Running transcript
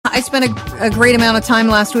I spent a great amount of time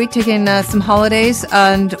last week taking some holidays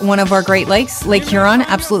on one of our Great Lakes, Lake Huron.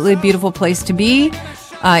 Absolutely beautiful place to be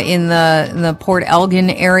in the Port Elgin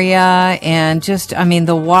area. And just, I mean,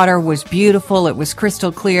 the water was beautiful. It was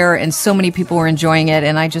crystal clear and so many people were enjoying it.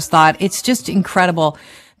 And I just thought it's just incredible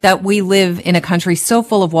that we live in a country so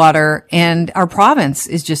full of water and our province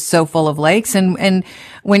is just so full of lakes. And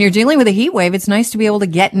when you're dealing with a heat wave, it's nice to be able to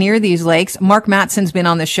get near these lakes. Mark Matson's been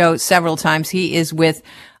on the show several times. He is with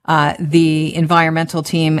the environmental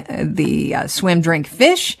team, the Swim, Drink,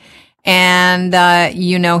 Fish. And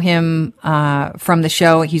you know him from the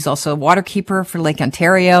show. He's also a waterkeeper for Lake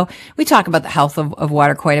Ontario. We talk about the health of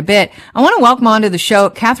water quite a bit. I want to welcome onto the show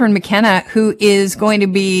Catherine McKenna, who is going to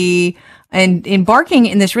be embarking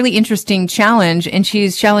in this really interesting challenge, and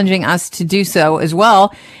she's challenging us to do so as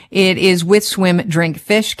well. It is with Swim, Drink,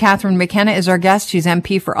 Fish. Catherine McKenna is our guest. She's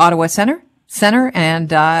MP for Ottawa Centre and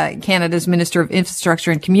Canada's Minister of Infrastructure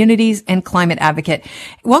and Communities and climate advocate.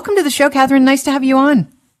 Welcome to the show, Catherine. Nice to have you on.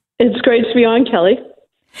 It's great to be on, Kelly.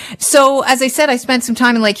 So, as I said, I spent some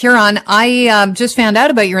time in Lake Huron. I just found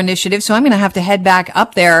out about your initiative, so I'm going to have to head back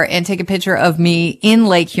up there and take a picture of me in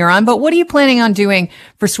Lake Huron. But what are you planning on doing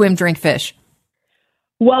for Swim, Drink, Fish?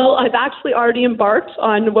 Well, I've actually already embarked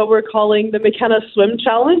on what we're calling the McKenna Swim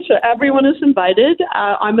Challenge. So everyone is invited.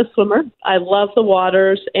 I'm a swimmer. I love the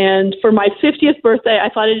waters. And for my 50th birthday, I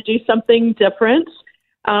thought I'd do something different.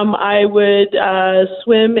 I would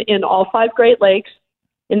swim in all 5 Great Lakes,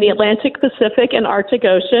 in the Atlantic, Pacific, and Arctic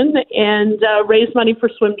Ocean, and raise money for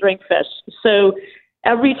Swim, Drink, Fish. So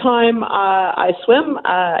every time I swim,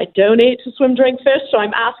 I donate to Swim, Drink, Fish. So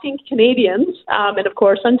I'm asking Canadians, and of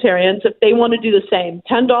course Ontarians, if they want to do the same.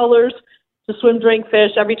 $10 to Swim, Drink,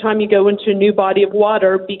 Fish every time you go into a new body of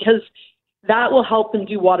water, because that will help them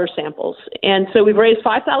do water samples. And so we've raised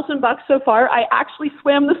 $5,000 so far. I actually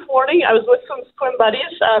swam this morning. I was with some swim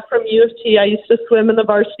buddies from U of T. I used to swim in the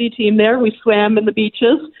varsity team there. We swam in the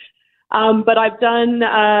beaches. But I've done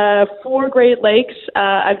 4 Great Lakes.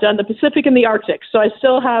 I've done the Pacific and the Arctic. So I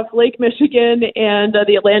still have Lake Michigan and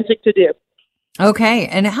the Atlantic to do. Okay.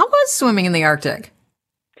 And how was swimming in the Arctic?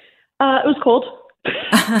 It was cold.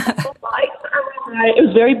 It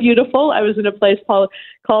was very beautiful. I was in a place called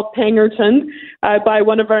Pangerton by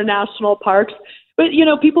one of our national parks. But, you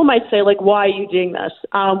know, people might say, like, why are you doing this?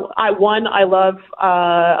 I love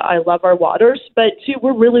our waters, but 2,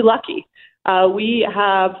 we're really lucky. We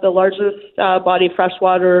have the largest body of fresh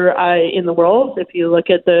water in the world. If you look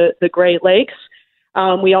at the Great Lakes,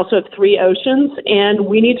 we also have 3 oceans, and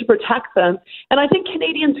we need to protect them. And I think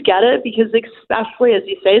Canadians get it because, especially as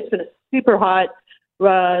you say, it's been a super hot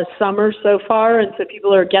summer so far, and so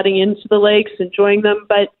people are getting into the lakes, enjoying them.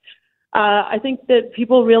 But I think that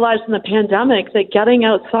people realized in the pandemic that getting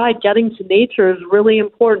outside, getting to nature is really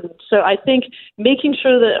important. So I think making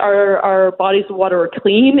sure that our bodies of water are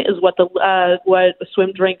clean is what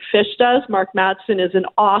Swim, Drink, Fish does. Mark Matson is an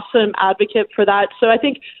awesome advocate for that. So I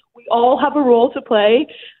think we all have a role to play.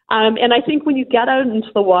 And I think when you get out into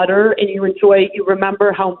the water and you enjoy it, you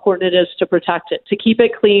remember how important it is to protect it, to keep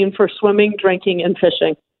it clean for swimming, drinking, and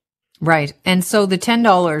fishing. Right. And so the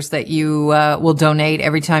 $10 that you will donate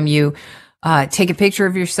every time you take a picture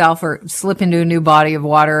of yourself or slip into a new body of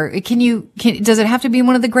water, does it have to be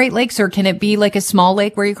one of the Great Lakes, or can it be like a small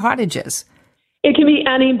lake where your cottage is? It can be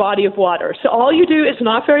any body of water. So all you do is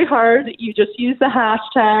not very hard. You just use the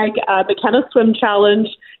hashtag McKenna Swim Challenge.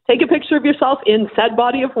 Take a picture of yourself in said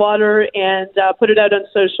body of water and put it out on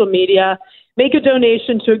social media. Make a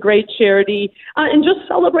donation to a great charity, and just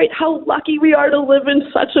celebrate how lucky we are to live in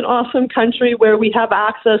such an awesome country where we have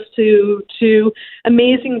access to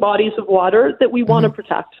amazing bodies of water that we want to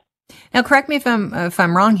protect. Now, correct me if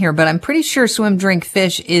I'm wrong here, but I'm pretty sure Swim, Drink,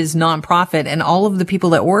 Fish is nonprofit, and all of the people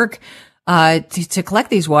that work to collect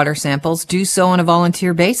these water samples do so on a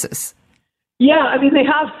volunteer basis. Yeah, I mean, they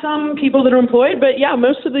have some people that are employed, but yeah,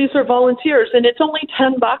 most of these are volunteers, and it's only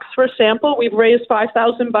 $10 for a sample. We've raised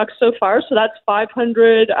 $5,000 so far, so that's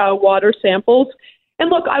 500 water samples.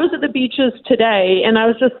 And look, I was at the beaches today, and I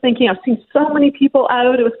was just thinking, I've seen so many people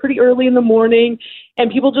out. It was pretty early in the morning,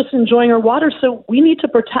 and people just enjoying our water, so we need to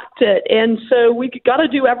protect it. And so we got to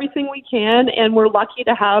do everything we can, and we're lucky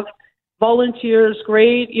to have volunteers,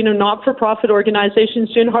 great, not-for-profit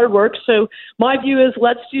organizations doing hard work. So my view is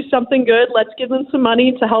let's do something good. Let's give them some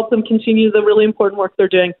money to help them continue the really important work they're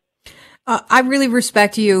doing. I really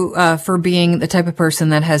respect you for being the type of person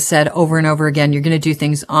that has said over and over again, you're going to do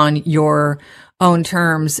things on your own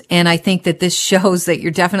terms. And I think that this shows that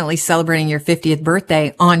you're definitely celebrating your 50th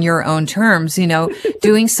birthday on your own terms,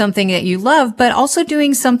 doing something that you love, but also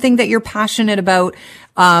doing something that you're passionate about,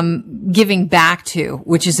 giving back to,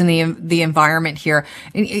 which is in the environment here.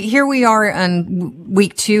 And here we are on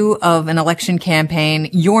week 2 of an election campaign.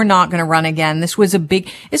 You're not going to run again. This was a big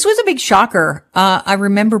shocker. I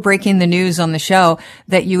remember breaking the news on the show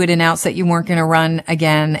that you had announced that you weren't going to run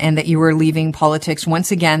again and that you were leaving politics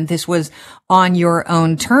once again. This was on your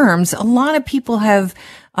own terms. A lot of people have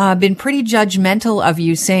been pretty judgmental of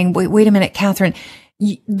you, saying, wait a minute, Catherine,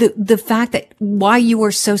 the fact that why you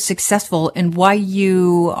are so successful and why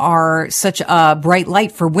you are such a bright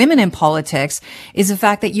light for women in politics is the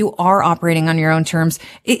fact that you are operating on your own terms.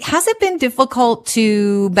 Has it been difficult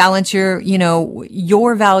to balance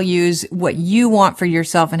your values, what you want for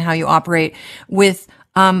yourself and how you operate with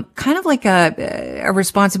kind of like a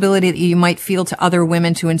responsibility that you might feel to other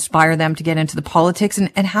women to inspire them to get into the politics?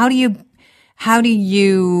 And how do you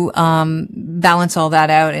balance all that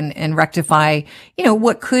out and rectify,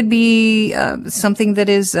 what could be something that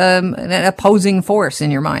is an opposing force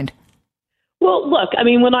in your mind? Well, look, I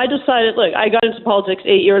mean, when I decided, I got into politics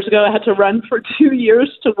 8 years ago. I had to run for 2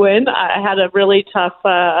 years to win. I had a really tough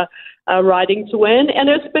riding to win, and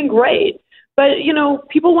it's been great. But,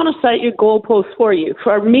 people want to set your goalposts for you.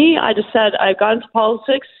 For me, I just said I got into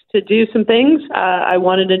politics to do some things. I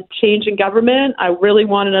wanted a change in government. I really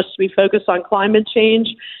wanted us to be focused on climate change.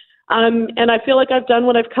 And I feel like I've done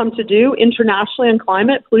what I've come to do internationally on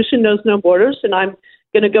climate. Pollution knows no borders, and I'm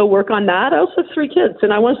going to go work on that. I also have 3 kids,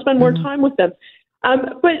 and I want to spend more time with them.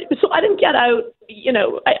 But so I didn't get out,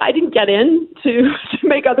 I didn't get in to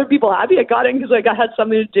make other people happy. I got in because I had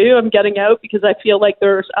something to do. I'm getting out because I feel like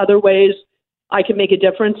there's other ways I can make a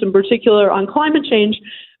difference, in particular on climate change.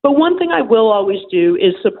 But one thing I will always do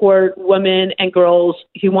is support women and girls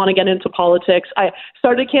who want to get into politics. I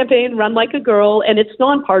started a campaign, Run Like a Girl, and it's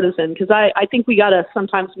nonpartisan because I think we got to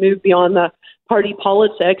sometimes move beyond the party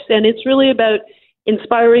politics. And it's really about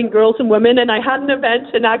inspiring girls and women. And I had an event,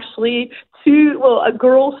 and actually a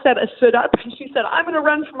girl stood up and she said, I'm going to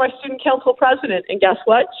run for my student council president. And guess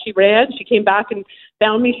what? She ran. She came back and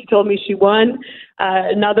found me. She told me she won.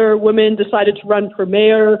 Another woman decided to run for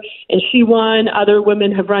mayor, and she won. Other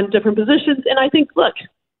women have run different positions. And I think, look,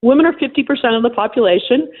 women are 50% of the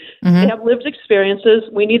population. They have lived experiences.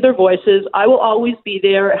 We need their voices. I will always be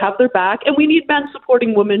there, have their back. And we need men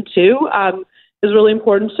supporting women, too. Is really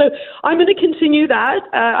important. So I'm going to continue that.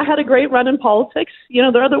 I had a great run in politics. There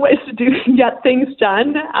are other ways to get things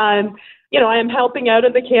done. I am helping out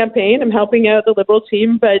in the campaign. I'm helping out the Liberal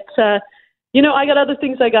team, but I got other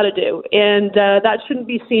things I got to do, and that shouldn't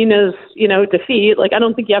be seen as defeat. I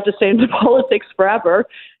don't think you have to stay into politics forever.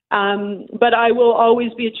 But I will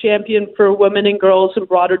always be a champion for women and girls and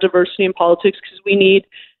broader diversity in politics because we need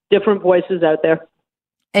different voices out there.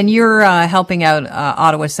 And you're helping out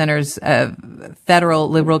Ottawa Centre's federal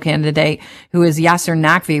Liberal candidate, who is Yasser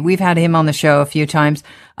Naqvi. We've had him on the show a few times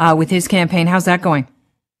with his campaign. How's that going?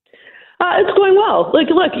 It's going well.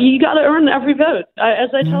 Look, you got to earn every vote.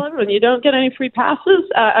 As I tell everyone, you don't get any free passes.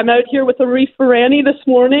 I'm out here with Arif Virani this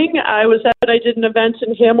morning. I did an event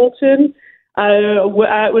in Hamilton.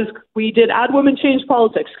 We did Add Women Change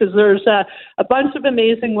Politics because there's a bunch of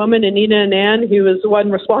amazing women, Anina Anand, who was the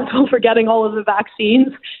one responsible for getting all of the vaccines.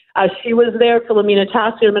 She was there, Philomena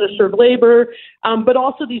Tassier, Minister of Labor, but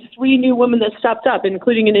also these 3 new women that stepped up,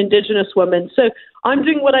 including an Indigenous woman. So I'm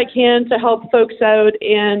doing what I can to help folks out,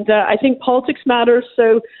 and I think politics matters.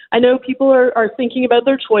 So I know people are thinking about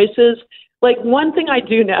their choices. One thing I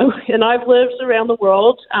do know, and I've lived around the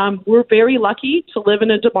world, we're very lucky to live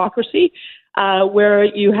in a democracy where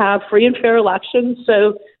you have free and fair elections.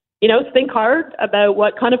 So, think hard about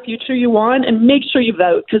what kind of future you want and make sure you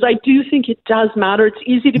vote, because I do think it does matter. It's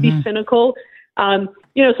easy to be cynical.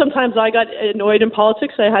 Sometimes I got annoyed in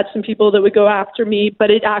politics. I had some people that would go after me,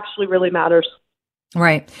 but it actually really matters.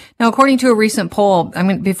 Right. Now, according to a recent poll,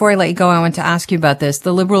 before I let you go, I want to ask you about this.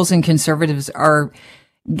 The Liberals and Conservatives are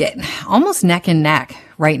getting almost neck and neck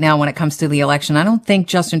right now when it comes to the election. I don't think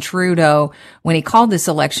Justin Trudeau, when he called this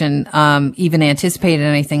election, even anticipated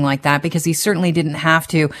anything like that, because he certainly didn't have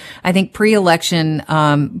to. I think pre-election,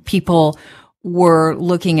 people were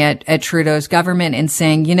looking at Trudeau's government and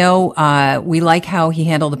saying, we like how he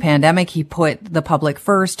handled the pandemic. He put the public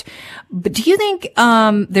first. But do you think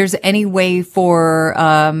there's any way for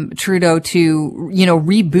Trudeau to,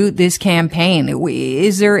 reboot this campaign?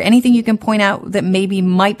 Is there anything you can point out that maybe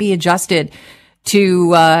might be adjusted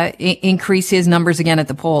to increase his numbers again at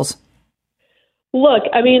the polls? Look,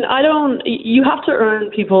 you have to earn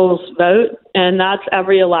people's vote, and that's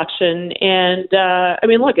every election. And,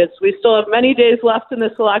 we still have many days left in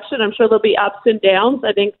this election. I'm sure there'll be ups and downs.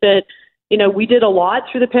 I think that, we did a lot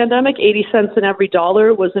through the pandemic. 80 cents in every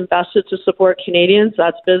dollar was invested to support Canadians.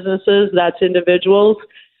 That's businesses, that's individuals,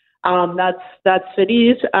 that's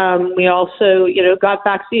cities. We also, got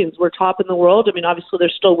vaccines. We're top in the world. I mean, obviously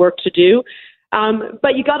there's still work to do.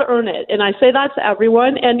 But you got to earn it. And I say that to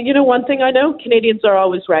everyone. And, one thing I know, Canadians are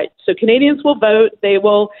always right. So Canadians will vote. They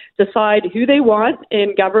will decide who they want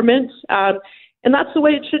in government. And that's the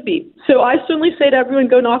way it should be. So I certainly say to everyone,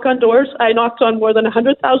 go knock on doors. I knocked on more than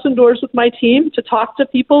 100,000 doors with my team to talk to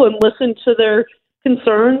people and listen to their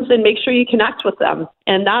concerns and make sure you connect with them.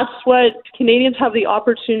 And that's what Canadians have the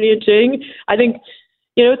opportunity of doing. I think,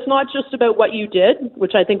 it's not just about what you did,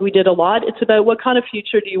 which I think we did a lot. It's about what kind of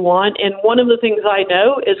future do you want. And one of the things I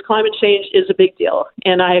know is climate change is a big deal.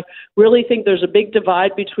 And I really think there's a big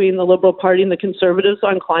divide between the Liberal Party and the Conservatives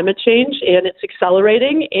on climate change, and it's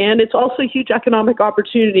accelerating. And it's also a huge economic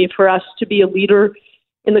opportunity for us to be a leader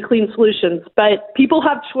in the clean solutions. But people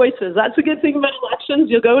have choices. That's a good thing about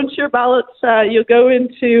elections. You'll go into your ballots, you'll go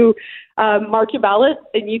into mark your ballot,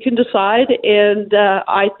 and you can decide. And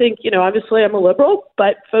I think, obviously I'm a Liberal,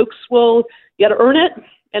 but folks you got to earn it,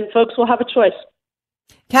 and folks will have a choice.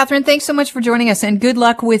 Catherine, thanks so much for joining us, and good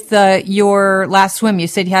luck with your last swim. You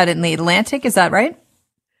said you had it in the Atlantic. Is that right?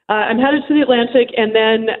 I'm headed to the Atlantic, and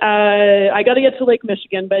then I got to get to Lake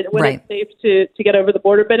Michigan, but when it's safe to get over the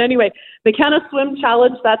border. But anyway, McKenna Swim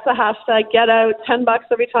Challenge, that's a hashtag. Get out, $10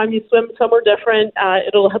 every time you swim somewhere different.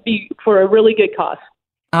 It'll be for a really good cause.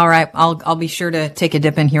 All right. I'll be sure to take a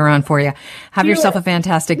dip in Huron for you. Have yourself a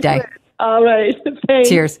fantastic day. All right. Thanks.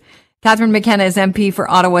 Cheers. Catherine McKenna is MP for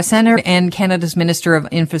Ottawa Centre and Canada's Minister of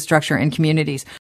Infrastructure and Communities.